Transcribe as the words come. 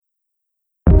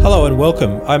Hello and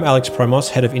welcome. I'm Alex Promos,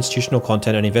 Head of Institutional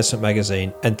Content and Investment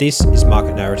Magazine, and this is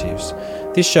Market Narratives.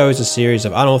 This show is a series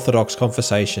of unorthodox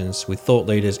conversations with thought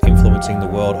leaders influencing the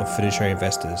world of fiduciary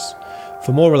investors.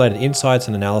 For more related insights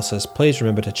and analysis, please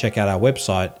remember to check out our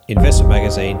website,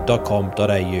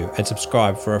 investmentmagazine.com.au, and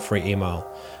subscribe for a free email.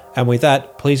 And with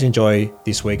that, please enjoy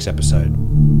this week's episode.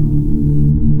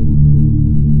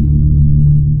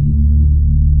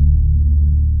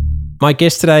 My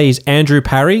guest today is Andrew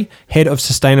Parry, Head of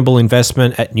Sustainable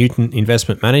Investment at Newton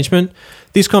Investment Management.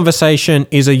 This conversation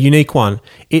is a unique one.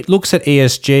 It looks at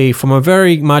ESG from a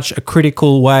very much a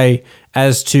critical way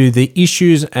as to the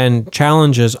issues and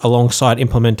challenges alongside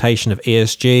implementation of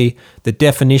ESG, the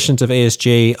definitions of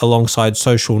ESG alongside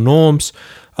social norms,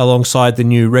 alongside the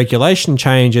new regulation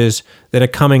changes that are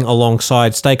coming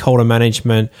alongside stakeholder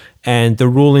management and the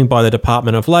ruling by the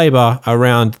Department of Labor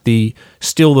around the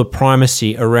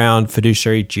primacy around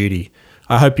fiduciary duty.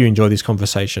 I hope you enjoy this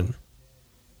conversation.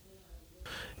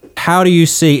 How do you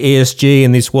see ESG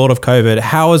in this world of COVID?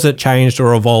 How has it changed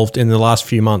or evolved in the last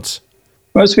few months?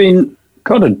 Well, it's been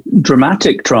quite a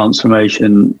dramatic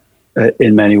transformation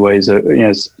in many ways.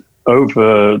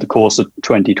 Over the course of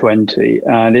 2020,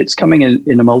 and it's coming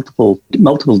in a multiple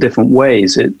different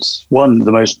ways. It's one of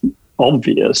the most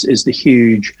obvious is the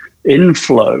huge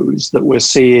inflows that we're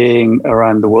seeing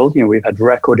around the world. We've had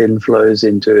record inflows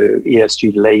into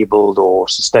ESG labeled or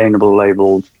sustainable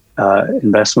labeled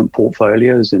investment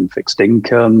portfolios in fixed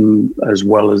income as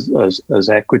well as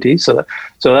equity. So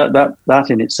that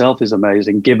in itself is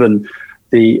amazing, given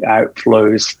the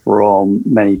outflows from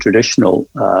many traditional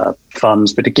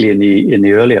funds, particularly in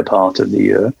the earlier part of the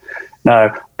year.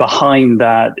 Now, behind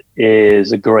that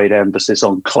is a great emphasis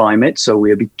on climate. So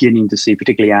we are beginning to see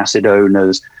particularly asset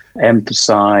owners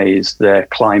emphasize their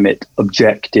climate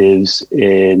objectives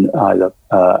in either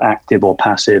active or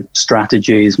passive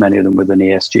strategies, many of them with an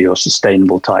ESG or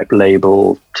sustainable type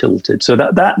label tilted. So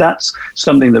that's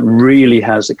something that really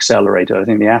has accelerated. I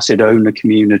think the asset owner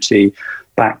community,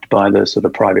 backed by the sort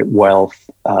of private wealth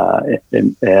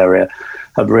area,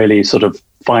 have really sort of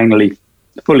finally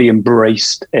fully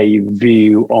embraced a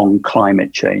view on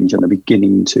climate change and are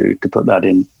beginning to put that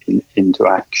into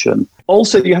action.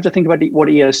 Also, you have to think about what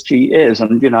ESG is.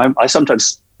 And, I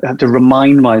sometimes have to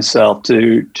remind myself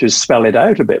to spell it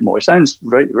out a bit more. It sounds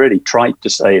really trite to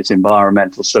say it's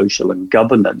environmental, social, and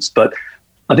governance, but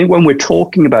I think when we're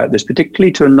talking about this,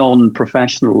 particularly to a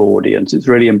non-professional audience, it's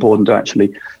really important to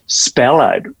actually spell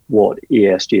out what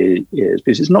ESG is,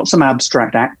 because it's not some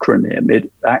abstract acronym. It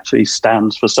actually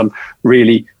stands for some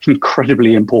really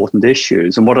incredibly important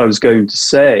issues. And what I was going to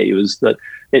say was that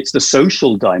it's the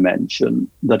social dimension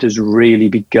that has really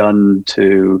begun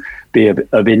to be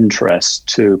of interest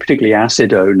to particularly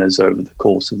asset owners over the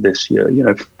course of this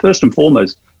year. First and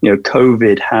foremost,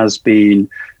 COVID has been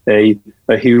a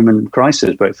human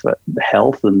crisis, both for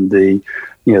health and the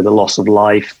loss of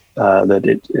life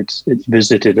that it's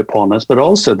visited upon us, but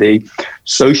also the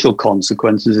social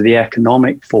consequences of the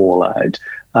economic fallout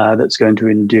that's going to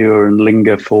endure and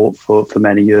linger for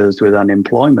many years with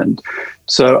unemployment.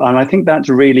 So, and I think that's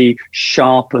really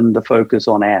sharpened the focus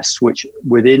on S, which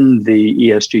within the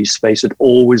ESG space had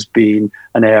always been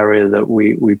an area that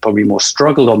we probably more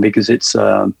struggled on, because it's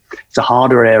a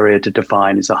harder area to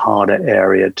define, it's a harder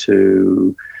area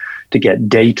to get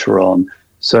data on.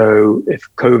 So if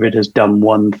COVID has done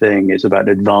one thing, it's about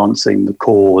advancing the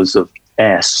cause of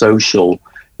S, social,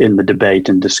 in the debate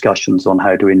and discussions on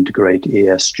how to integrate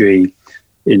ESG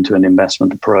into an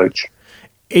investment approach.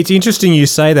 It's interesting you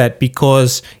say that,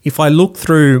 because if I look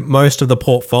through most of the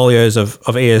portfolios of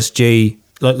ESG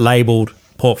labeled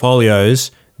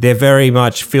portfolios, they're very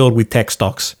much filled with tech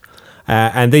stocks.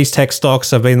 And these tech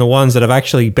stocks have been the ones that have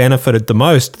actually benefited the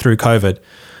most through COVID,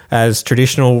 as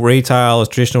traditional retail, as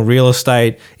traditional real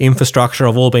estate, infrastructure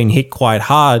have all been hit quite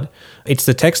hard. It's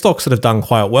the tech stocks that have done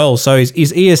quite well. So is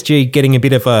ESG getting a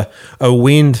bit of a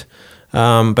wind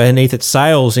beneath its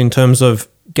sails in terms of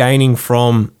gaining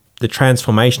from the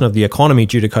transformation of the economy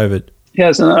due to COVID?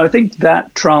 Yes, and I think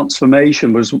that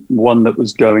transformation was one that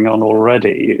was going on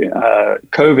already.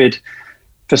 COVID,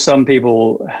 for some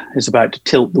people, is about to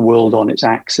tilt the world on its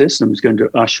axis and was going to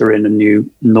usher in a new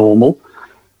normal.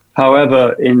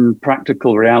 However, in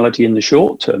practical reality, in the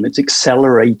short term, it's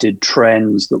accelerated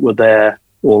trends that were there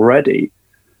already.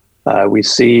 We've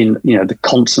seen, the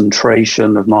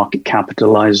concentration of market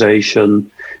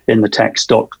capitalization in the tech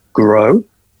stock grow.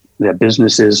 Their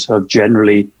businesses have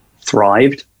generally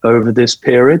thrived over this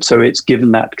period. So it's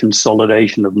given that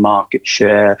consolidation of market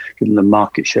share, given the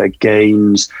market share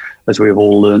gains as we've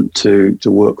all learned to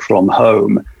work from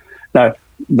home. Now,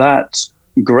 that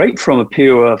great from a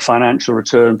pure financial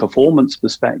return performance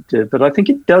perspective, but I think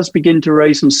it does begin to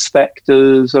raise some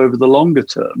specters over the longer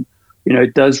term.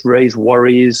 It does raise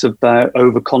worries about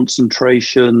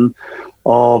over-concentration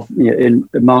of in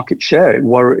market share.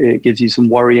 It gives you some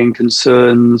worrying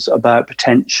concerns about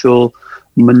potential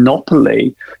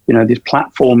monopoly. These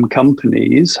platform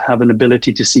companies have an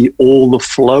ability to see all the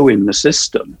flow in the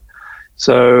system.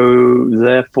 So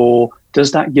therefore,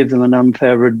 does that give them an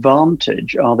unfair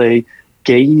advantage? Are they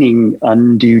gaining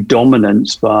undue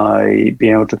dominance by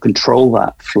being able to control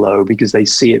that flow because they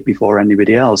see it before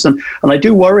anybody else? And I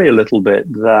do worry a little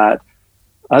bit that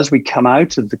as we come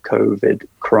out of the COVID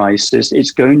crisis,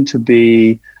 it's going to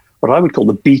be what I would call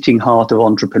the beating heart of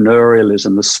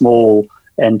entrepreneurialism, the small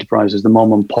enterprises, the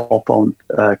mom and pop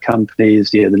companies,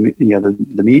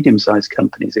 the medium-sized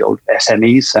companies, the old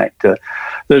SME sector,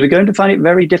 that are going to find it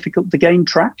very difficult to gain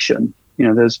traction.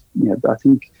 I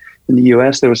think in the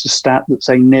US, there was a stat that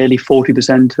saying nearly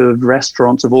 40% of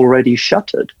restaurants have already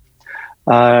shuttered.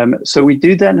 So we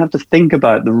do then have to think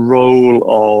about the role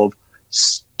of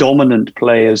dominant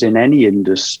players in any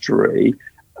industry,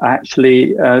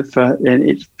 actually in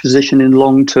its position in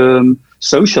long-term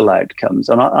social outcomes.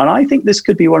 And I think this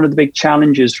could be one of the big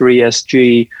challenges for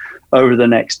ESG over the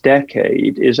next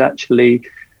decade, is actually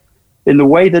in the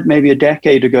way that maybe a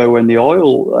decade ago when the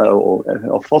oil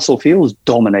or fossil fuels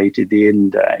dominated the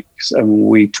index and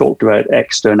we talked about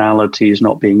externalities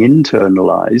not being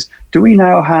internalized, do we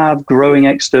now have growing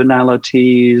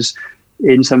externalities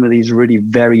in some of these really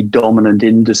very dominant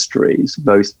industries,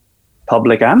 both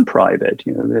public and private?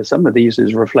 Some of these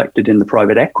is reflected in the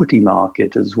private equity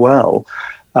market as well.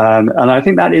 And I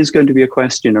think that is going to be a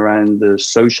question around the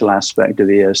social aspect of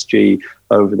ESG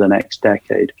over the next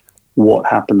decade. What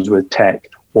happens with tech?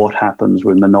 What happens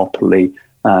with monopoly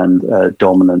and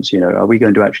dominance? Are we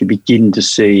going to actually begin to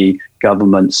see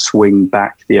governments swing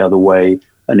back the other way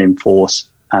and enforce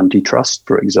antitrust,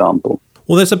 for example?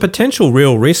 Well, there's a potential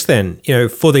real risk then,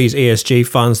 for these ESG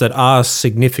funds that are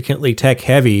significantly tech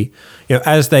heavy,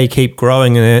 as they keep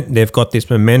growing and they've got this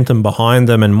momentum behind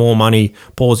them and more money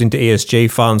pours into ESG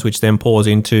funds, which then pours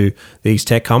into these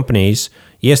tech companies.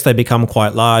 Yes, they become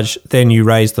quite large. Then you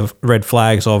raise the red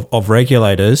flags of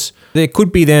regulators. There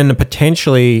could be then a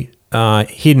potentially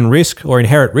hidden risk or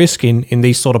inherent risk in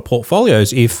these sort of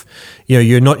portfolios if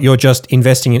you're just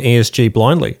investing in ESG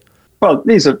blindly. Well,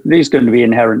 these are going to be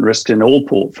inherent risks in all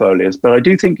portfolios, but I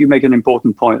do think you make an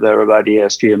important point there about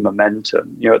ESG and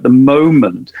momentum. At the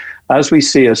moment, as we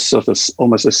see a sort of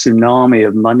almost a tsunami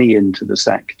of money into the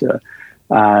sector,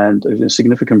 and a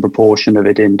significant proportion of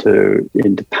it into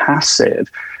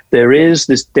passive, there is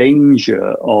this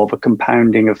danger of a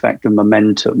compounding effect of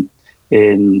momentum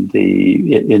in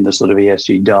the sort of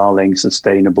ESG darling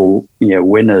sustainable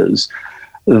winners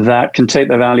that can take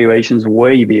their valuations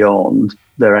way beyond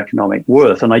their economic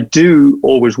worth. And I do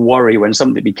always worry when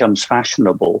something becomes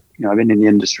fashionable. I've been in the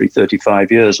industry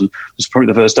 35 years, and it's probably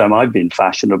the first time I've been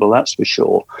fashionable, that's for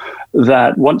sure,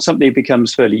 that once something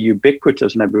becomes fairly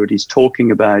ubiquitous and everybody's talking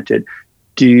about it,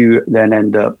 do you then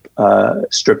end up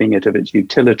stripping it of its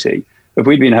utility? If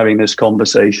we'd been having this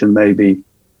conversation maybe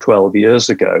 12 years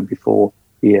ago, before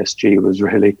ESG was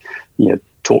really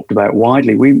talked about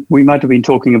widely, we might have been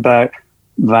talking about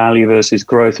value versus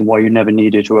growth and why you never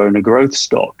needed to own a growth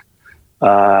stock.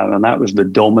 And that was the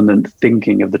dominant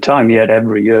thinking of the time. Yet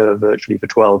every year, virtually for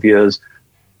 12 years,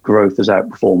 growth has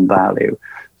outperformed value.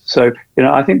 So,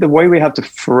 I think the way we have to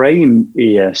frame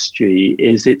ESG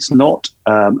is it's not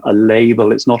a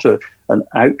label, it's not an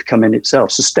outcome in itself.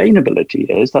 Sustainability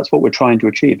is, that's what we're trying to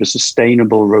achieve, a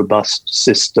sustainable, robust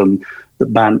system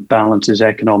that balances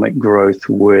economic growth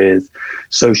with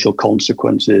social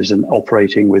consequences and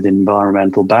operating with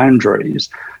environmental boundaries.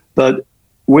 But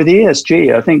with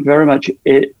ESG, I think very much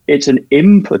it's an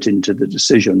input into the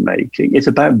decision making. It's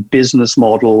about business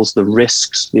models, the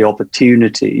risks, the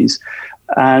opportunities.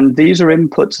 And these are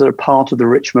inputs that are part of the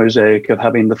rich mosaic of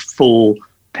having the full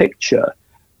picture.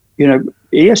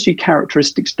 ESG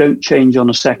characteristics don't change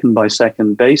on a second by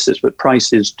second basis, but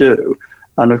prices do.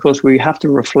 And of course, we have to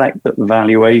reflect that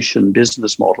valuation,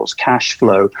 business models, cash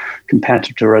flow,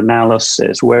 competitor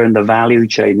analysis, where in the value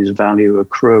chain is value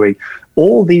accruing,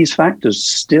 all these factors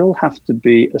still have to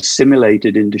be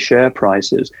assimilated into share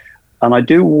prices. And I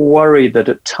do worry that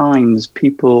at times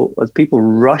as people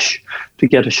rush to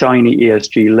get a shiny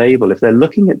ESG label, if they're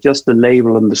looking at just the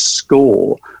label and the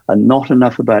score and not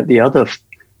enough about the other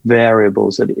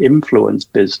variables that influence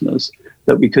business,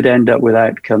 that we could end up with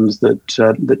outcomes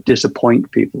that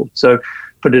disappoint people. So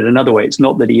put it another way, it's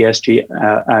not that ESG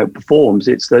outperforms,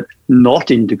 it's that not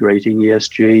integrating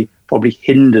ESG probably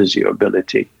hinders your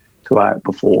ability to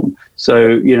outperform.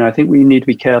 So, I think we need to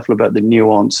be careful about the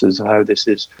nuances of how this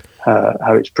is,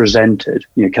 how it's presented.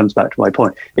 It comes back to my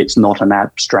point. It's not an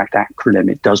abstract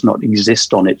acronym. It does not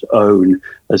exist on its own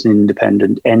as an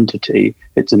independent entity.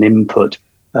 It's an input,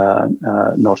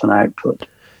 not an output.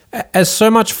 As so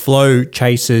much flow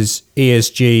chases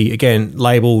ESG, again,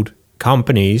 labelled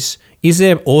companies, is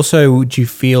there also, would you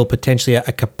feel, potentially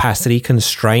a capacity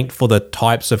constraint for the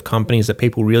types of companies that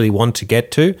people really want to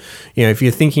get to? If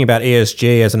you're thinking about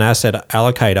ESG as an asset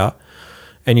allocator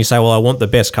and you say, well, I want the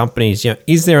best companies,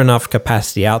 is there enough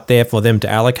capacity out there for them to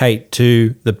allocate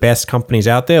to the best companies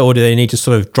out there, or do they need to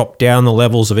sort of drop down the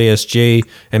levels of ESG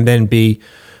and then be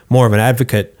more of an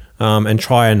advocate and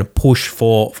try and push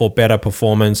for better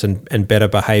performance and better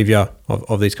behaviour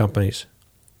of these companies?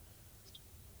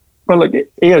 Well, look,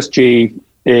 ESG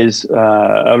is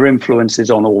our influences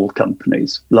on all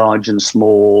companies, large and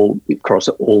small, across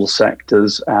all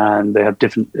sectors, and they have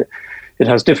it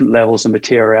has different levels of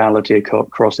materiality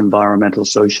across environmental,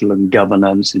 social, and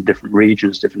governance in different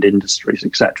regions, different industries,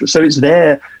 etc. So it's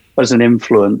there as an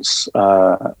influence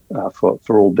for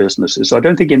all businesses. So I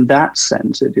don't think in that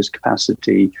sense it is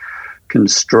capacity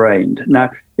constrained.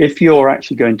 Now, if you're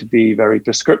actually going to be very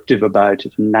prescriptive about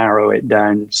it and narrow it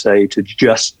down, say, to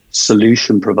just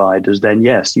solution providers, then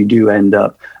yes, you do end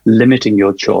up limiting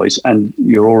your choice, and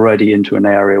you're already into an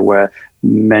area where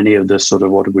many of the sort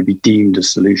of what would be deemed as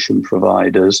solution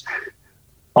providers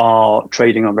are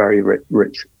trading on very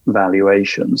rich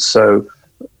valuations. So,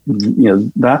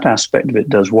 that aspect of it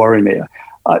does worry me.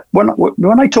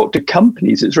 When I talk to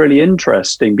companies, it's really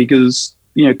interesting because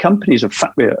companies are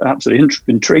absolutely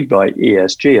intrigued by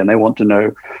ESG, and they want to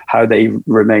know how they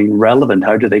remain relevant.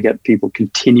 How do they get people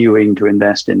continuing to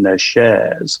invest in their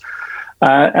shares?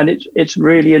 And it's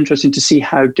really interesting to see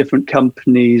how different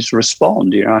companies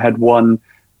respond. I had one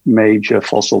major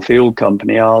fossil fuel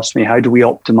company ask me, how do we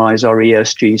optimize our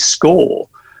ESG score?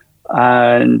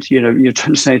 And, you're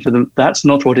trying to say to them, that's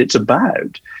not what it's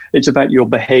about. It's about your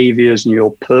behaviors and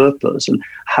your purpose and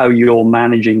how you're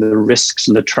managing the risks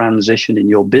and the transition in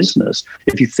your business.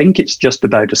 If you think it's just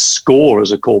about a score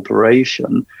as a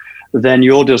corporation, then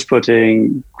you're just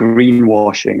putting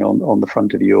greenwashing on the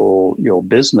front of your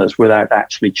business without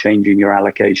actually changing your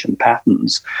allocation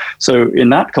patterns. So in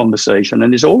that conversation,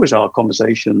 and there's always our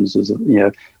conversations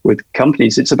with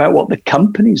companies, it's about what the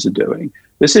companies are doing.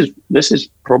 This is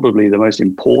probably the most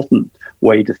important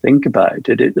way to think about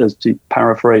it. It is, to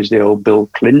paraphrase the old Bill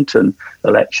Clinton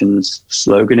elections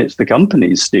slogan, it's the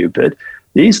companies, stupid.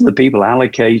 These are the people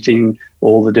allocating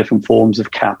all the different forms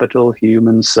of capital,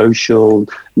 human, social,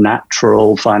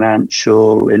 natural,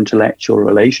 financial, intellectual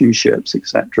relationships,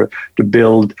 etc., to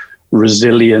build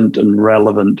resilient and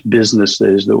relevant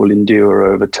businesses that will endure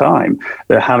over time.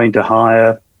 They're having to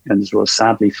hire, and as well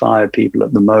sadly fire people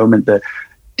at the moment. They're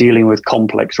dealing with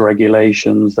complex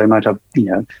regulations. They might have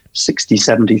 60,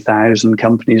 70,000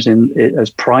 companies as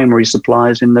primary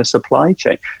suppliers in their supply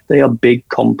chain. They are big,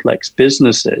 complex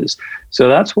businesses. So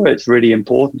that's where it's really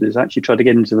important, is actually try to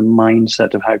get into the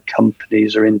mindset of how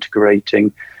companies are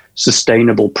integrating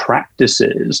sustainable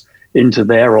practices into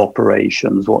their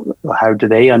operations. How do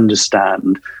they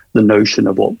understand the notion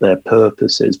of what their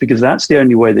purpose is? Because that's the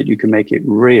only way that you can make it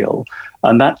real.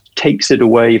 And that takes it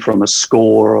away from a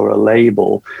score or a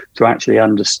label to actually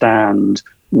understand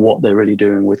what they're really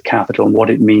doing with capital and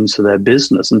what it means for their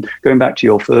business. And going back to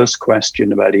your first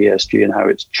question about ESG and how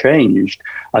it's changed,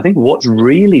 I think what's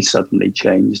really suddenly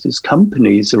changed is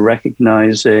companies are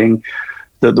recognizing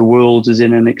that the world is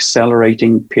in an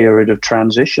accelerating period of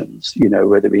transitions,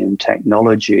 whether it be in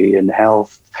technology, in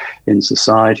health, in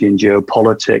society, in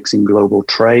geopolitics, in global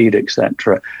trade,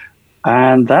 etc.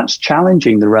 And that's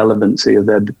challenging the relevancy of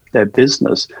their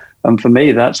business. And for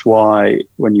me, that's why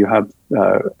when you have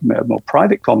more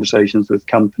private conversations with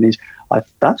companies,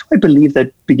 that's why I believe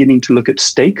they're beginning to look at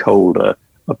stakeholder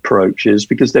approaches,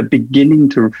 because they're beginning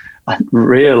to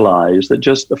realize that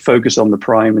just a focus on the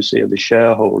primacy of the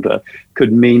shareholder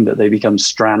could mean that they become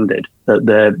stranded, that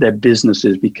their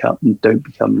businesses don't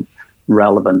become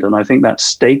relevant. And I think that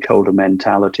stakeholder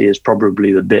mentality is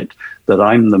probably the bit that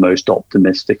I'm the most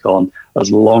optimistic on,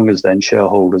 as long as then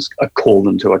shareholders are called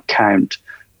into account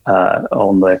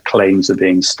on their claims of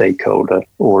being stakeholder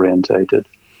orientated.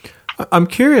 I'm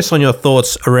curious on your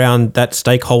thoughts around that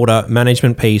stakeholder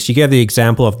management piece. You gave the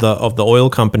example of the oil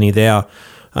company there,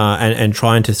 and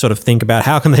trying to sort of think about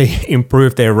how can they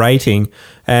improve their rating.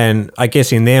 And I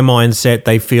guess in their mindset,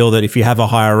 they feel that if you have a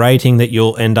higher rating, that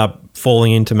you'll end up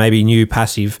falling into maybe new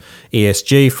passive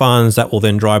ESG funds that will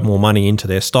then drive more money into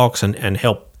their stocks and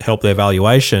help their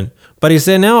valuation. But is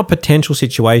there now a potential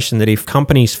situation that if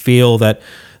companies feel that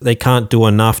they can't do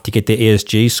enough to get their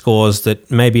ESG scores,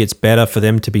 that maybe it's better for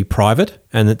them to be private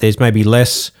and that there's maybe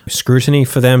less scrutiny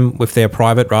for them if they're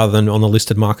private rather than on the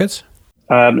listed markets?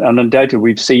 And undoubtedly,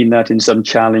 we've seen that in some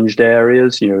challenged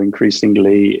areas,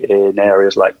 increasingly in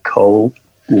areas like coal,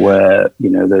 where,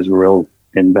 there's a real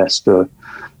investor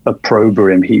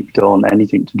opprobrium heaped on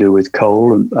anything to do with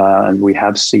coal. And we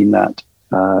have seen that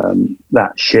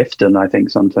shift. And I think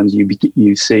sometimes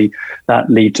you see that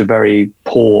lead to very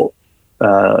poor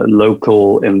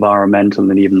local, environmental,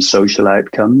 and even social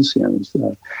outcomes.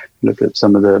 Look at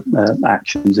some of the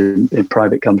actions in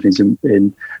private companies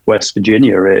in West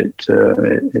Virginia. It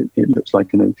looks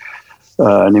like an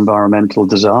environmental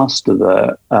disaster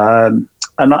there. And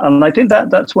I think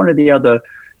that's one of the other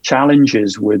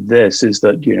challenges with this is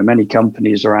that many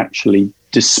companies are actually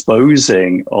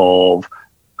disposing of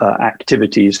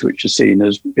activities which are seen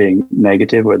as being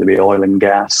negative, whether it be oil and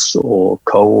gas or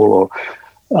coal or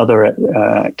other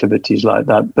activities like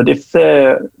that. But if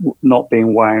they're not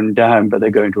being wound down, but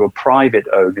they're going to a private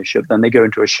ownership, then they go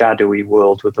into a shadowy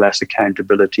world with less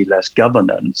accountability, less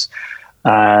governance.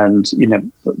 And,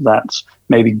 that's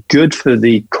maybe good for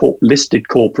the listed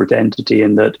corporate entity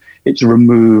in that it's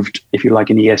removed, if you like,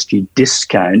 an ESG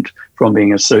discount from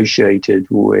being associated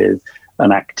with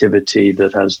an activity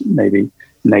that has maybe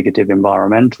negative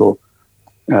environmental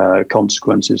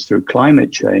consequences through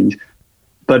climate change.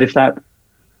 But if that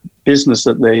business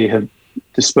that they have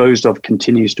disposed of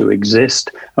continues to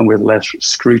exist and with less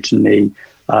scrutiny,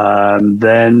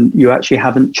 then you actually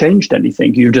haven't changed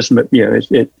anything. You just,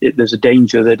 there's a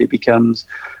danger that it becomes,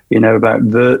 about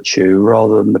virtue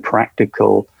rather than the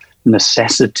practical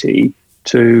necessity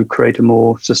to create a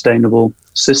more sustainable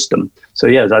system. So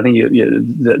yes, I think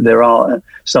there are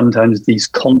sometimes these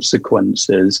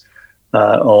consequences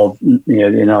of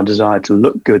in our desire to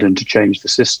look good and to change the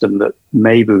system that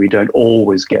maybe we don't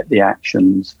always get the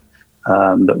actions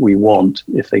that we want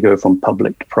if they go from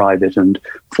public to private and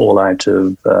fall out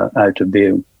of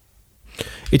view.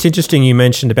 It's interesting you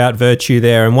mentioned about virtue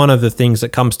there, and one of the things that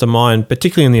comes to mind,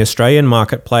 particularly in the Australian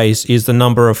marketplace, is the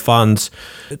number of funds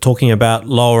talking about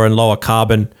lower and lower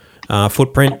carbon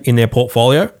footprint in their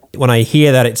portfolio. When I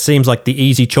hear that, it seems like the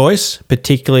easy choice,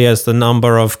 particularly as the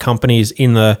number of companies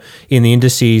in the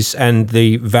indices and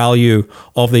the value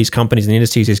of these companies in the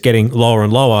indices is getting lower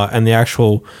and lower, and the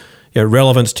actual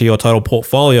relevance to your total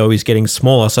portfolio is getting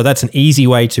smaller. So that's an easy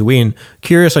way to win.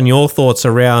 Curious on your thoughts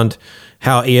around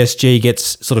how ESG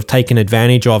gets sort of taken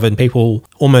advantage of and people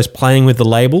almost playing with the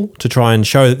label to try and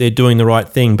show that they're doing the right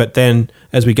thing. But then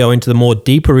as we go into the more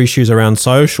deeper issues around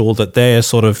social, that they're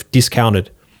sort of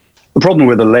discounted. The problem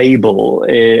with the label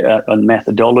and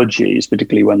methodologies,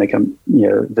 particularly when they come,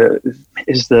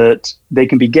 is that they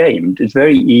can be gamed. It's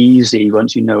very easy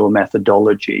once you know a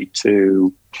methodology for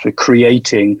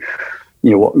creating,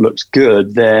 what looks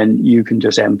good. Then you can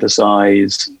just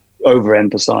overemphasize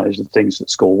the things that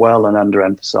score well and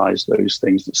underemphasize those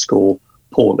things that score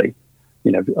poorly.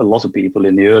 A lot of people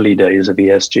in the early days of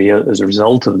ESG, as a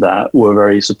result of that, were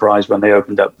very surprised when they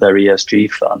opened up their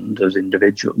ESG fund as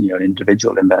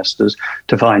individual investors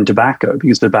to find tobacco,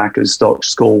 because tobacco stocks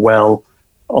score well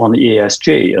on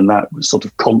ESG, and that was sort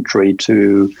of contrary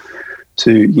to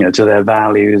their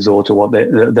values or to what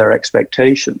their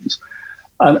expectations.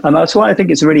 And that's why I think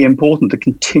it's really important to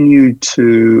continue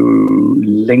to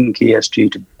link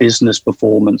ESG to business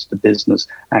performance, to business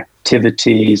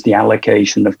activities, the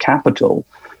allocation of capital.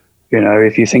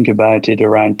 If you think about it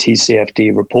around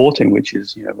TCFD reporting, which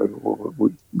is, we're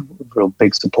real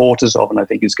big supporters of, and I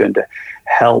think is going to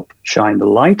help shine the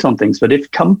light on things. But if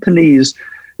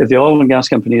the oil and gas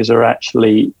companies are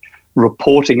actually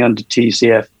reporting under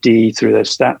TCFD through their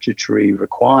statutory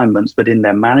requirements, but in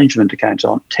their management accounts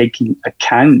aren't taking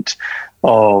account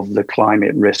of the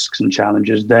climate risks and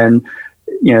challenges, then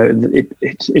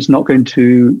it's not going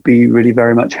to be really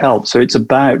very much help. So it's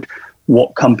about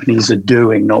what companies are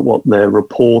doing, not what they're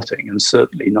reporting, and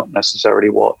certainly not necessarily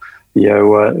what the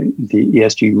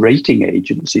ESG rating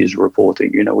agency is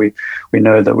reporting. We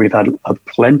know that we've had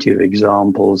plenty of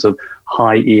examples of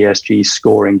high ESG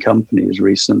scoring companies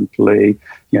recently,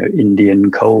 Indian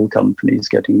coal companies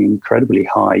getting incredibly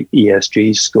high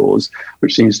ESG scores,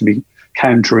 which seems to be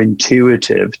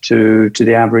counterintuitive to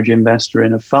the average investor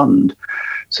in a fund.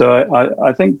 So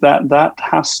I think that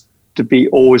has to be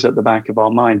always at the back of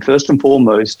our mind. First and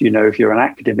foremost, if you're an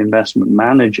active investment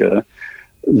manager,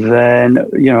 then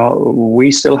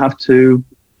we still have to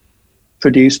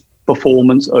produce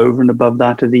performance over and above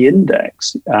that of the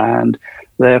index. And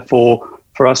therefore,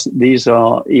 for us, these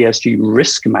are ESG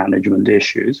risk management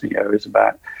issues. It's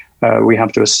about we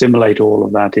have to assimilate all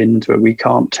of that into it. We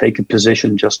can't take a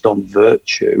position just on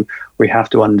virtue. We have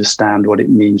to understand what it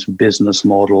means for business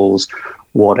models,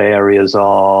 what areas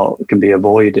can be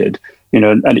avoided.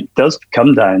 And it does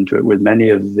come down to it with many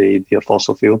of the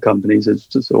fossil fuel companies. It's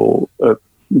just all,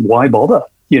 why bother?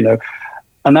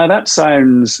 And now that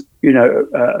sounds,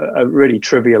 really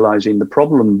trivializing the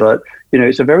problem, but,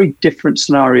 it's a very different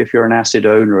scenario if you're an asset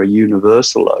owner, a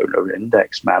universal owner, an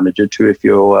index manager, to if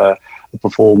you're a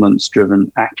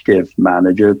performance-driven active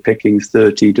manager picking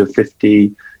 30 to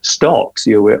 50 stocks.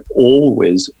 We're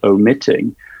always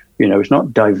omitting. It's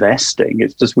not divesting.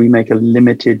 It's just we make a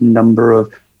limited number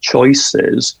of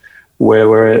choices where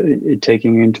we're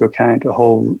taking into account a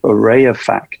whole array of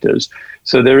factors.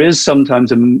 So there is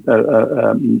sometimes a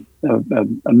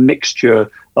mixture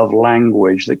of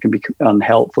language that can be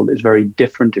unhelpful. It's very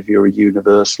different if you're a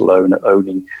universal owner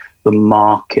owning the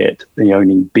market,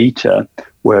 owning beta,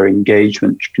 where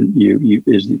engagement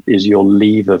is your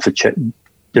lever for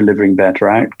delivering better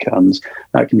outcomes.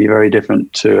 That can be very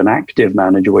different to an active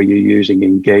manager where you're using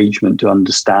engagement to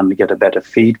understand and get a better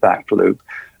feedback loop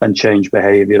and change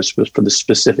behaviors for the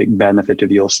specific benefit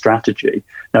of your strategy.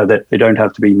 Now, that they don't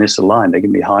have to be misaligned. They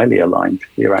can be highly aligned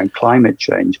around climate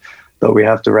change, but we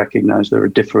have to recognize there are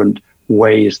different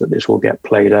ways that this will get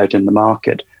played out in the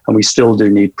market. And we still do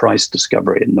need price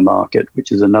discovery in the market,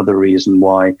 which is another reason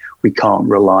why we can't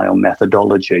rely on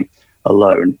methodology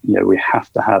alone. We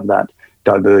have to have that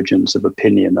divergence of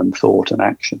opinion and thought and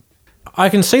action. I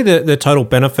can see the total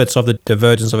benefits of the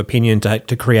divergence of opinion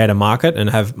to create a market and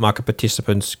have market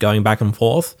participants going back and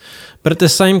forth. But at the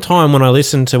same time, when I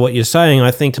listen to what you're saying,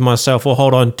 I think to myself, well,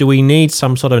 hold on, do we need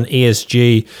some sort of an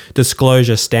ESG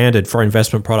disclosure standard for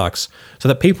investment products so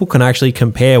that people can actually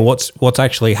compare what's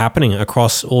actually happening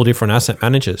across all different asset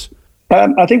managers?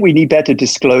 I think we need better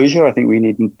disclosure. I think we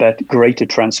need greater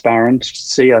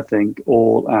transparency. I think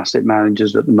all asset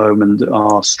managers at the moment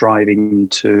are striving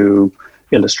to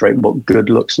illustrate what good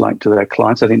looks like to their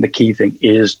clients. I think the key thing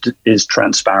is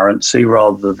transparency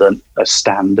rather than a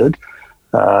standard.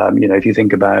 If you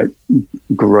think about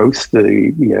growth,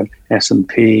 the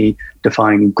S&P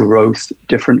define growth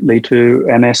differently to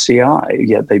MSCI,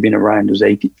 yet they've been around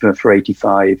for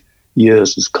 85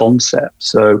 years as concepts.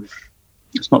 So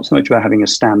it's not so much about having a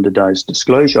standardized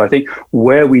disclosure. I think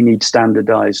where we need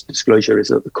standardized disclosure is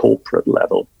at the corporate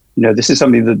level. This is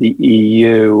something that the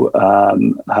EU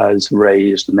has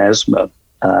raised, and ESMA,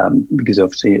 because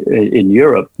obviously in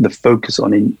Europe, the focus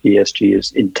on ESG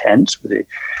is intense with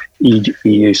the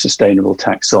EU sustainable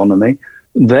taxonomy.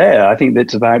 There, I think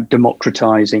that's about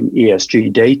democratizing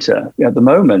ESG data. At the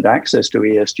moment, access to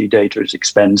ESG data is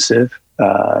expensive.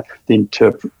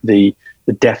 The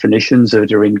definitions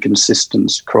that are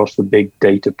inconsistent across the big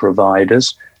data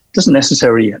providers. It doesn't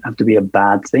necessarily have to be a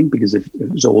bad thing, because if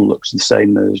it all looks the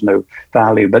same, there's no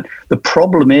value. But the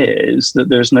problem is that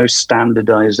there's no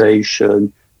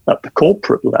standardization at the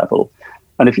corporate level.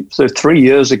 And so 3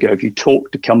 years ago, if you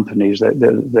talk to companies,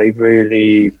 they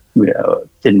really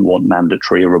didn't want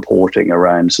mandatory reporting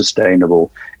around sustainable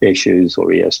issues or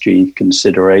ESG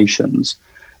considerations.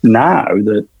 Now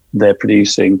that they're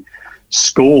producing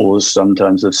scores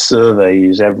sometimes of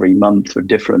surveys every month for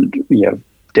different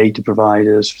data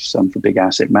providers, some for big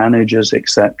asset managers,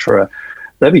 etc.,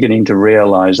 they're beginning to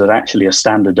realize that actually a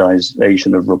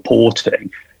standardization of reporting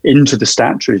into the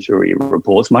statutory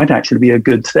reports might actually be a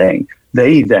good thing.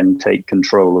 They then take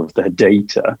control of their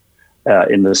data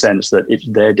in the sense that it's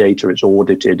their data, it's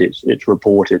audited, it's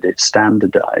reported, it's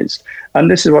standardized. And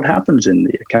this is what happens in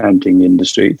the accounting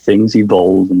industry. Things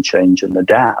evolve and change and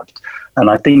adapt. And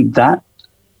I think that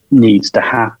needs to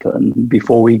happen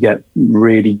before we get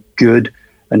really good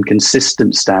and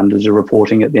consistent standards of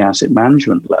reporting at the asset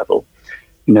management level.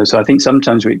 So I think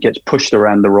sometimes it gets pushed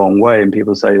around the wrong way, and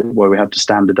people say, well, we have to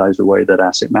standardize the way that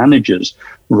asset managers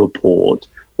report.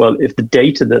 Well, if the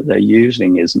data that they're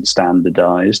using isn't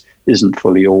standardized, isn't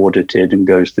fully audited, and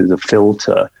goes through the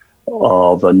filter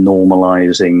of a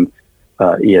normalizing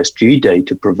ESG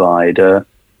data provider,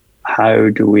 how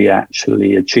do we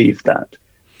actually achieve that?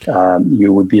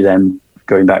 You would be then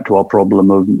going back to our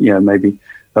problem of, maybe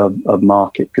of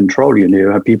market control. You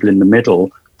have people in the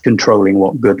middle controlling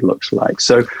what good looks like.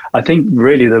 So I think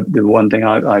really the one thing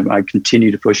I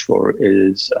continue to push for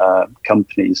is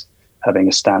companies having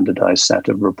a standardized set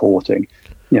of reporting.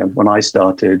 When I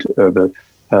started over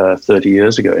 30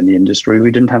 years ago in the industry,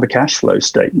 we didn't have a cash flow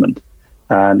statement.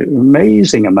 And an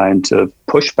amazing amount of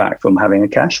pushback from having a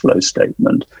cash flow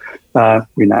statement.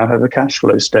 We now have a cash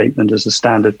flow statement as a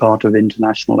standard part of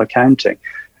international accounting.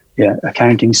 Yeah,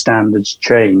 accounting standards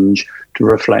change to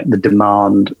reflect the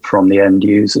demand from the end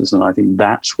users, and I think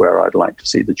that's where I'd like to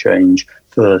see the change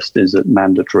first, is at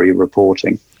mandatory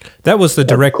reporting. That was the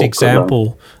direct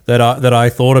example that I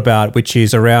thought about, which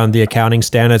is around the accounting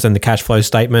standards and the cash flow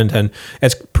statement, and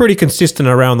it's pretty consistent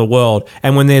around the world.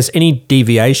 And when there's any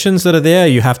deviations that are there,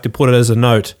 you have to put it as a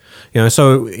note.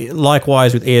 So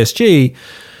likewise with ESG,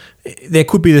 there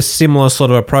could be this similar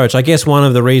sort of approach. I guess one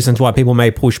of the reasons why people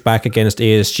may push back against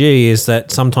ESG is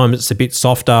that sometimes it's a bit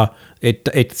softer.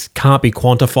 It can't be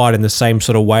quantified in the same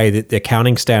sort of way that the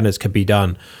accounting standards can be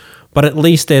done. But at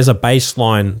least there's a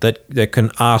baseline that can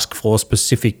ask for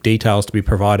specific details to be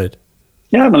provided.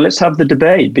 Yeah, well, let's have the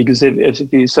debate, because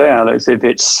if you say, Alex, if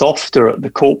it's softer at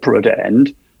the corporate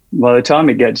end, by the time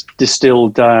it gets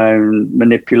distilled down,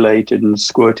 manipulated and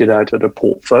squirted out at a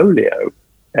portfolio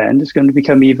end, it's going to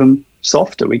become even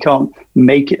softer. We can't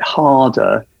make it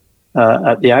harder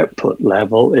at the output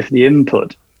level if the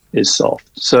input is soft.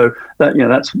 So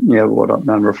that's what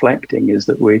I'm reflecting, is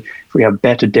that if we have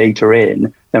better data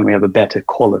in, then we have a better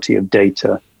quality of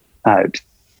data out.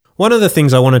 One of the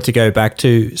things I wanted to go back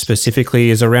to specifically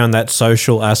is around that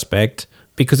social aspect,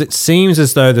 because it seems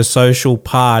as though the social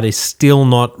part is still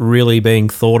not really being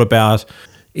thought about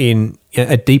in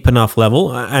a deep enough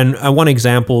level. And one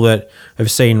example that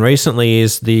I've seen recently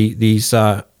is these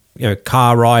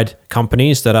car ride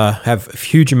companies that have a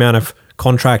huge amount of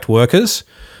contract workers,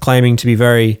 claiming to be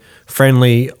very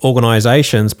friendly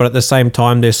organizations, but at the same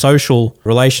time, their social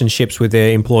relationships with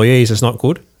their employees is not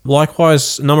good.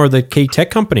 Likewise, a number of the key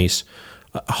tech companies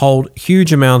hold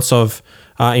huge amounts of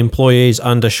employees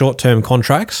under short-term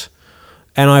contracts.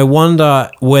 And I wonder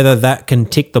whether that can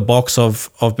tick the box of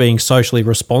being socially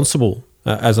responsible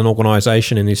as an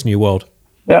organization in this new world.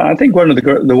 Yeah, I think one of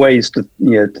the ways to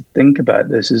think about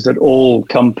this is that all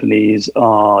companies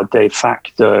are de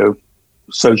facto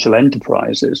social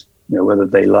enterprises, whether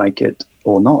they like it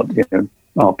or not.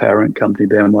 Our parent company,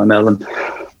 BNY Mellon,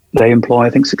 they employ, I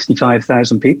think,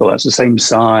 65,000 people. That's the same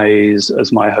size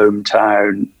as my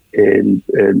hometown in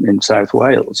South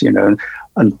Wales. And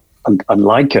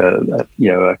unlike a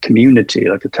community,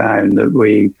 like a town, that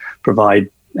we provide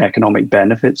economic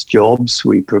benefits, jobs,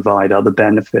 we provide other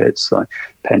benefits like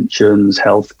pensions,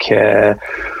 healthcare,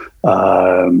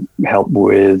 help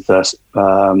with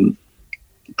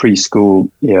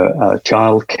preschool,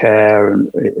 childcare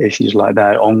and issues like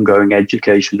that, ongoing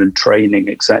education and training,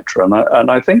 etc.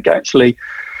 And I think actually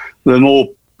the more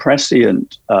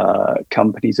prescient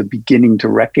companies are beginning to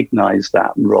recognize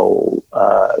that role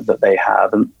that they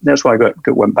have. And that's why I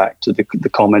went back to the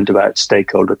comment about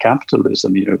stakeholder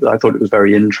capitalism. I thought it was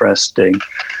very interesting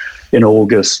in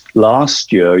August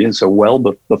last year, so well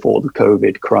before the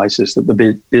COVID crisis, that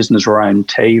the Business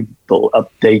Roundtable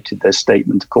updated their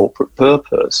statement of corporate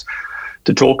purpose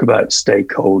to talk about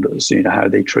stakeholders, how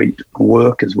they treat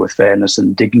workers with fairness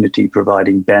and dignity,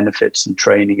 providing benefits and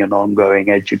training and ongoing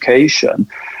education.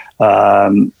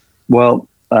 Then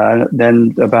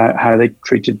about how they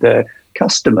treated their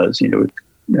customers, with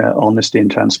honesty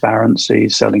and transparency,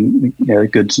 selling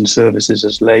goods and services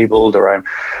as labeled, around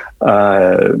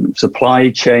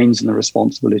supply chains and the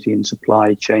responsibility in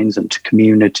supply chains, and to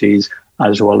communities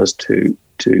as well as to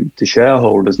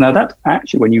shareholders. Now, that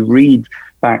actually, when you read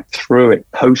back through it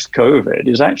post-COVID,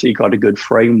 is actually got a good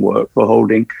framework for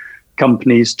holding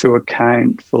companies to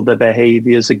account for their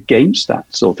behaviors against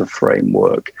that sort of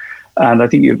framework. And I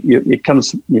think it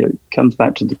comes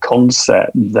back to the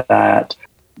concept that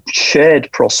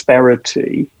shared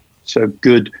prosperity, so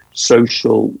good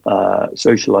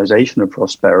socialization of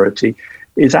prosperity,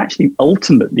 is actually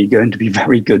ultimately going to be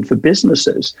very good for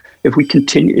businesses. If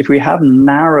we have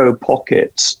narrow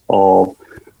pockets of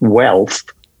wealth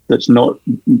that's not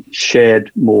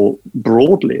shared more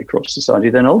broadly across society,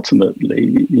 then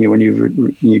ultimately, when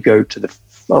you go to the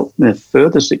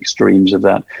furthest extremes of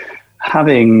that,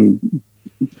 having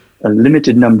a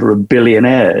limited number of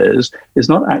billionaires is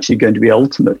not actually going to be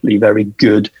ultimately very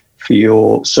good for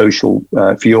your social,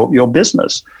 for your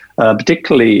business,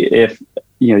 particularly if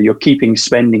you're keeping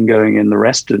spending going in the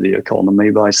rest of the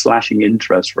economy by slashing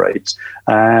interest rates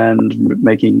and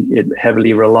making it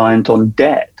heavily reliant on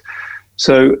debt.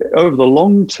 So over the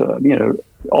long term,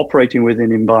 operating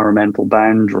within environmental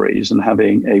boundaries and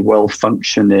having a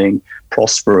well-functioning,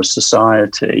 prosperous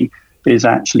society is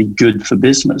actually good for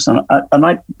business. And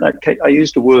I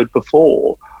used a word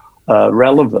before,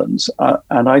 relevance,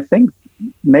 and I think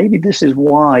maybe this is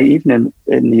why even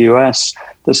in the US,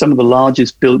 that some of the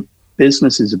largest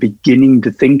businesses are beginning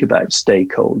to think about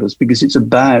stakeholders, because it's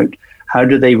about how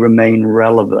do they remain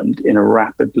relevant in a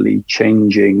rapidly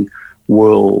changing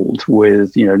world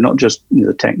with, not just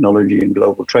the technology and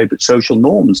global trade, but social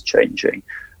norms changing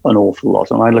an awful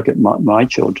lot. And I look at my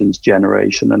children's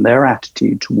generation and their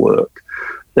attitude to work,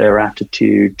 their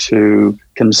attitude to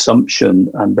consumption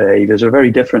and behaviors are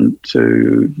very different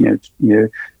to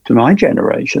my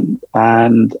generation.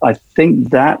 And I think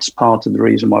that's part of the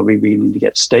reason why we really need to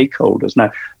get stakeholders.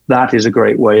 Now, that is a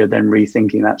great way of then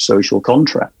rethinking that social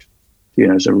contract.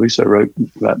 So Rousseau wrote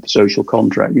about the social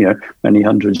contract, many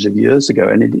hundreds of years ago,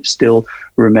 and it still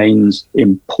remains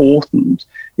important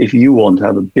if you want to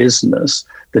have a business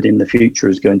that in the future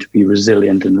is going to be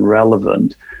resilient and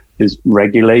relevant. Is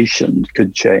regulation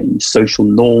could change, social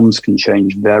norms can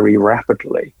change very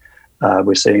rapidly.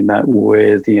 We're seeing that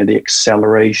with the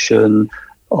acceleration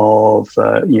of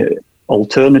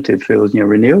alternative fuels,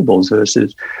 renewables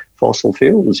versus fossil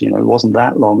fuels. It wasn't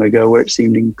that long ago where it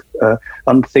seemed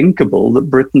unthinkable that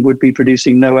Britain would be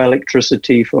producing no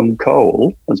electricity from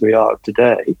coal, as we are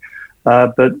today,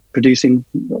 but producing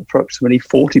approximately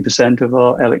 40% of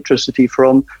our electricity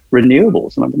from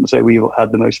renewables. And I'm going to say we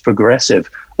had the most progressive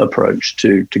approach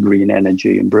to green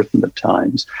energy in Britain at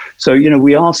times. So,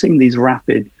 we are seeing these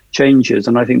rapid changes,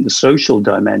 and I think the social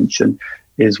dimension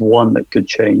is one that could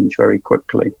change very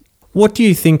quickly. What do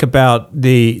you think about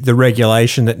the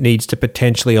regulation that needs to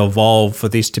potentially evolve for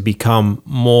this to become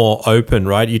more open,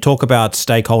 right? You talk about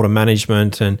stakeholder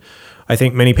management, and I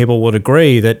think many people would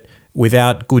agree that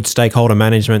without good stakeholder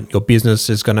management, your business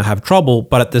is going to have trouble.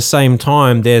 But at the same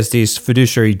time, there's this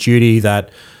fiduciary duty that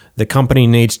the company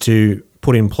needs to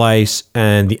put in place,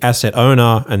 and the asset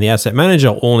owner and the asset manager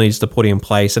all needs to put in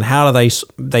place. And how do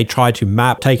they try to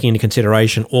map, taking into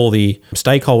consideration all the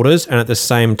stakeholders, and at the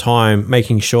same time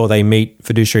making sure they meet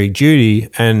fiduciary duty?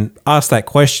 And ask that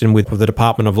question with the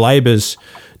Department of Labor's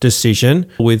decision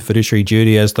with fiduciary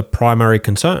duty as the primary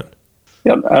concern.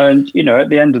 Yeah, and at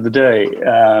the end of the day,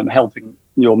 helping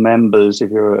your members,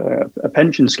 if you're a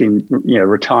pension scheme,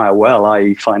 retire well,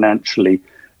 i.e. financially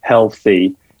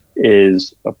healthy,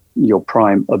 is your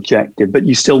prime objective. But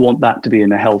you still want that to be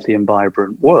in a healthy and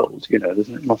vibrant world. There's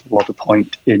not a lot of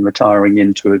point in retiring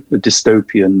into a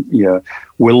dystopian,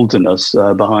 wilderness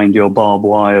behind your barbed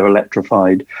wire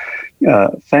electrified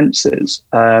fences.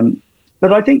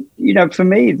 But I think, for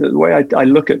me, the way I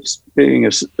look at being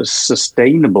a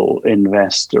sustainable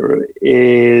investor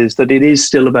is that it is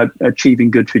still about achieving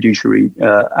good fiduciary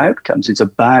outcomes. It's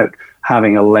about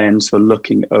having a lens for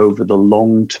looking over the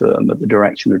long term at the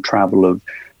direction of travel of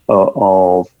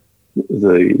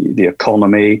the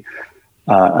economy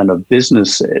and of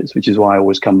businesses, which is why I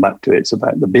always come back to it's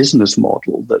about the business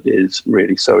model that is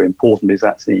really so important, because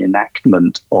that's the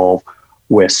enactment of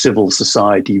where civil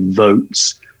society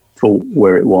votes for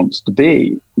where it wants to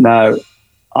be. Now,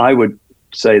 I would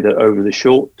say that over the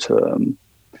short term,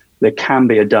 there can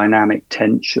be a dynamic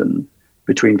tension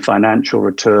between financial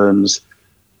returns,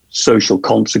 social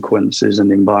consequences,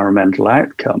 and environmental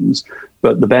outcomes.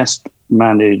 But the best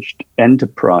managed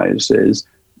enterprises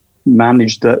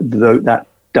manage that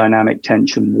dynamic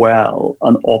tension well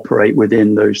and operate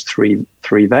within those three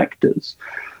vectors.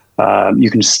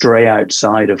 You can stray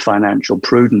outside of financial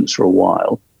prudence for a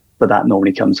while, but that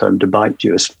normally comes home to bite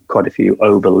you, as quite a few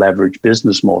over-leveraged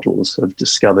business models have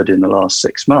discovered in the last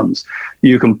 6 months.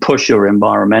 You can push your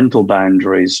environmental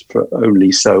boundaries for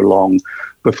only so long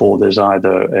before there's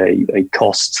either a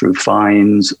cost through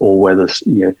fines or whether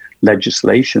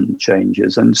legislation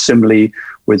changes. And similarly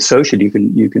with social, you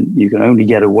can only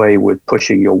get away with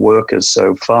pushing your workers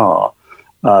so far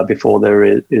before there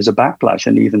is a backlash.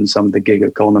 And even some of the gig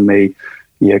economy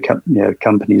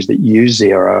companies that use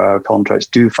zero-hour contracts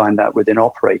do find that within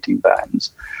operating bands.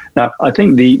 Now, I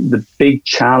think the big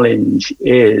challenge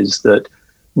is that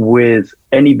with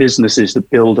any businesses that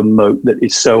build a moat that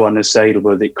is so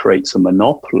unassailable that it creates a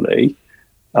monopoly,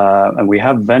 and we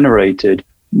have venerated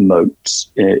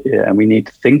moats, and we need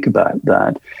to think about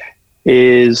that,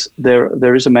 is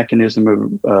there is a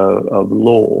mechanism of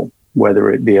law, whether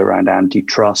it be around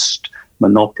antitrust.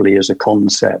 Monopoly as a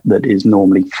concept that is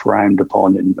normally frowned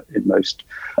upon in most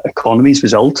economies,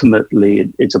 because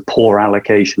ultimately it's a poor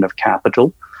allocation of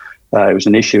capital. It was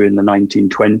an issue in the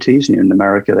 1920s. In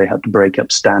America, they had to break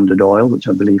up Standard Oil, which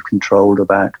I believe controlled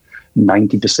about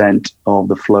 90% of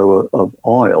the flow of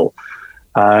oil.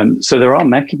 So there are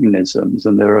mechanisms,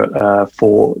 and there are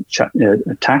for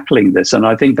tackling this. And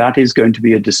I think that is going to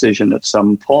be a decision at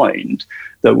some point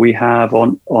that we have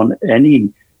on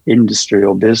any industry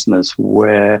or business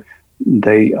where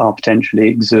they are potentially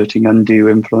exerting undue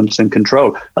influence and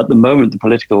control. At the moment, the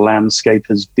political landscape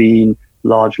has been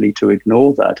largely to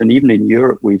ignore that. And even in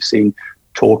Europe, we've seen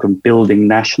talk of building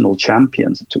national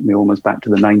champions. It took me almost back to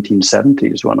the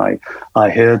 1970s when I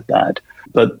heard that.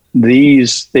 But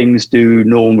these things do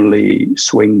normally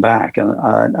swing back. And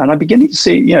I'm beginning to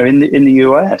see, in the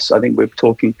US, I think we're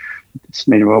talking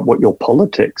about what your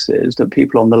politics is, that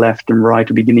people on the left and right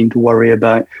are beginning to worry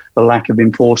about the lack of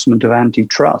enforcement of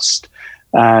antitrust.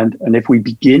 And if we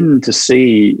begin to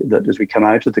see that as we come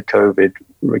out of the COVID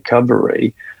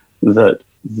recovery, that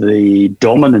the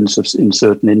dominance in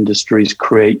certain industries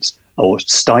creates or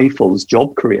stifles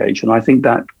job creation, I think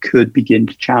that could begin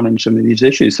to challenge some of these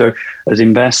issues. So as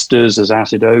investors, as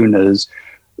asset owners,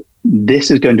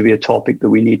 this is going to be a topic that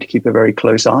we need to keep a very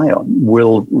close eye on.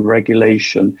 Will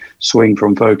regulation swing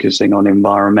from focusing on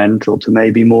environmental to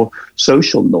maybe more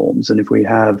social norms? And if we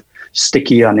have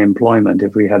sticky unemployment,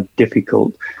 if we have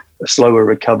slower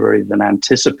recovery than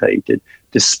anticipated,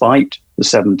 despite the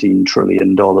 $17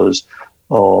 trillion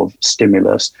of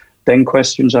stimulus, then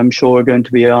questions I'm sure are going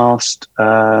to be asked,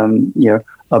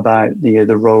 about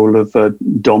the role of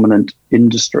dominant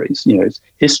industries.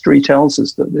 History tells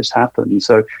us that this happens.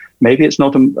 So maybe it's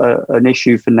not an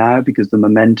issue for now because the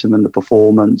momentum and the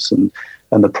performance and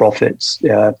the profits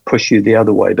push you the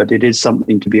other way. But it is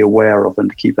something to be aware of and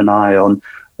to keep an eye on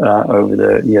over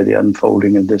the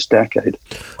unfolding of this decade.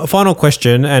 A final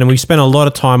question, and we spent a lot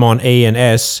of time on E and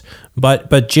S,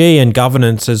 but G and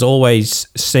governance has always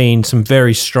seen some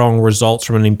very strong results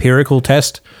from an empirical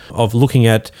test of looking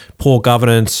at poor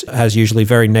governance has usually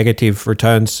very negative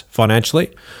returns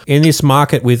financially. In this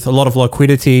market with a lot of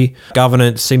liquidity,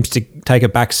 governance seems to take a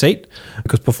back seat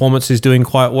because performance is doing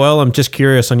quite well. I'm just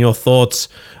curious on your thoughts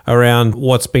around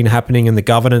what's been happening in the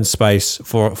governance space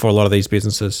for a lot of these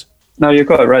businesses. No, you're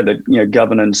quite right that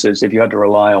governance is, if you had to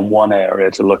rely on one area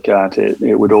to look at it,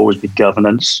 it would always be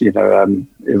governance.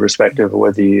 Irrespective of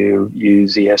whether you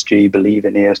use ESG, believe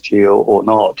in ESG or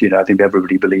not. I think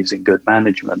everybody believes in good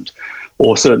management,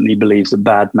 or certainly believes that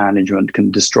bad management can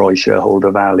destroy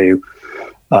shareholder value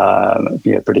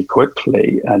pretty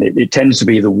quickly, and it tends to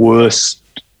be the worst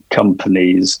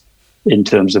companies in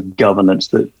terms of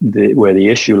governance where the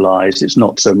issue lies. It's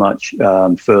not so much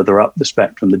further up the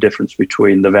spectrum. The difference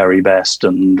between the very best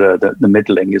and the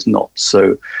middling is not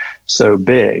so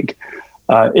big.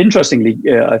 Interestingly,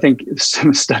 I think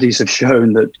some studies have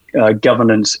shown that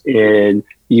governance in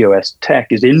US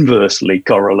tech is inversely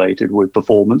correlated with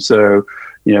performance. So,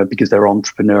 because they're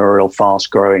entrepreneurial,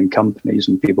 fast-growing companies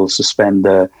and people suspend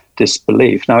their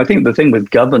disbelief. Now, I think the thing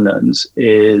with governance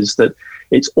is that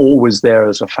it's always there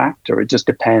as a factor. It just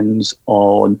depends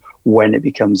on when it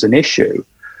becomes an issue.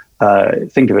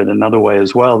 Think of it another way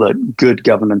as well, that good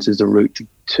governance is the route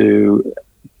to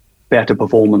better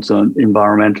performance on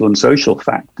environmental and social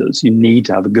factors. You need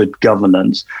to have a good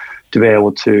governance to be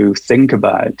able to think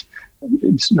about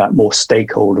that more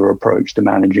stakeholder approach to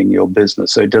managing your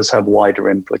business. So it does have wider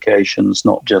implications,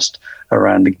 not just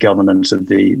around the governance of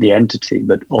the entity,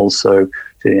 but also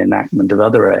the enactment of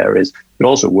other areas. It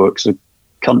also works with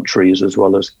countries as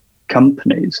well as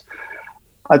companies.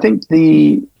 I think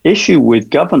the issue with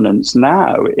governance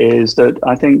now is that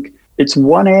I think it's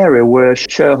one area where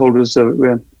shareholders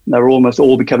are almost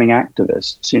all becoming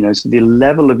activists. So the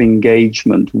level of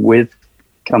engagement with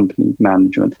company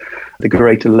management, the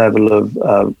greater level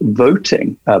of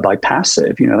voting by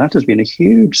passive, that has been a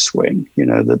huge swing.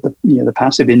 The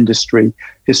passive industry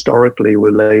historically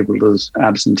were labeled as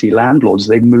absentee landlords.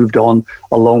 They've moved on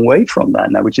a long way from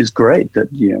that now, which is great that,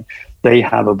 they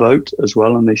have a vote as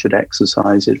well and they should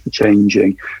exercise it for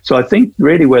changing. So I think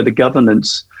really where the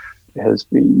governance has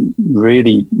been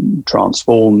really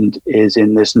transformed is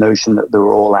in this notion that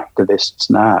they're all activists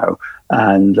now,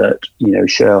 and that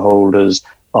shareholders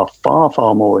are far,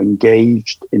 far more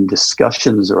engaged in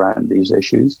discussions around these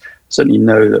issues. Certainly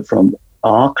know that from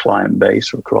our client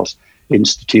base across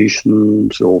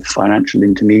institutions or financial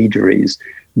intermediaries,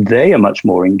 they are much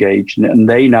more engaged in it, and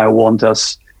they now want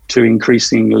us to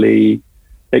increasingly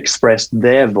express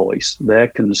their voice, their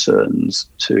concerns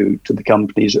to the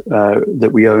companies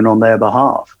that we own on their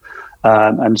behalf.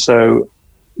 And so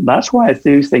that's why I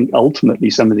do think ultimately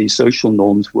some of these social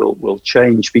norms will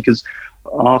change, because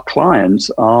our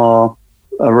clients are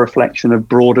a reflection of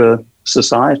broader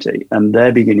society, and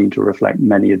they're beginning to reflect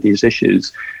many of these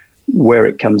issues. Where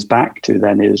it comes back to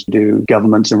then is, do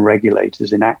governments and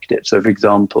regulators enact it? So, for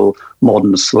example,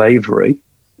 modern slavery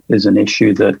is an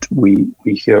issue that we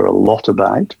hear a lot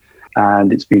about,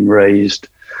 and it's been raised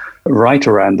right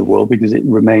around the world because it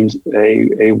remains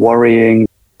a worrying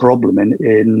problem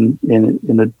even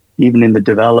in the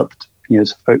developed,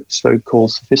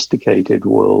 so-called sophisticated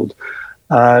world.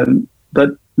 But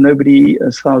nobody,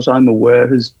 as far as I'm aware,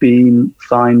 has been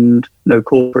fined, no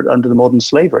corporate under the Modern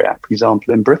Slavery Act, for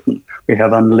example, in Britain. We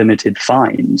have unlimited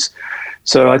fines.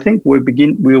 So I think we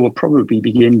will probably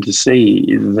begin to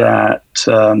see that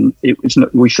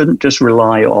we shouldn't just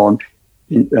rely on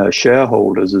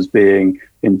shareholders as being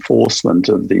enforcement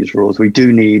of these rules. We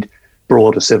do need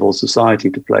broader civil society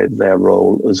to play their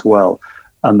role as well.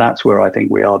 And that's where I think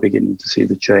we are beginning to see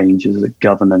the changes that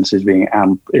governance is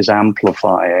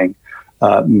amplifying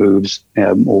moves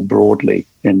more broadly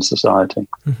in society.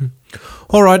 Mm-hmm.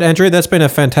 All right, Andrew, that's been a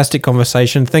fantastic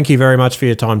conversation. Thank you very much for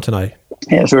your time today.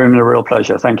 Yeah, it's been a real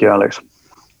pleasure. Thank you, Alex.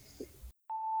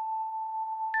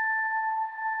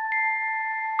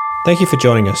 Thank you for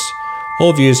joining us.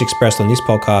 All views expressed on this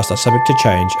podcast are subject to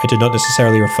change and do not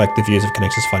necessarily reflect the views of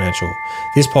Connexus Financial.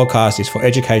 This podcast is for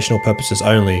educational purposes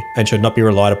only and should not be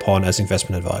relied upon as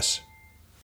investment advice.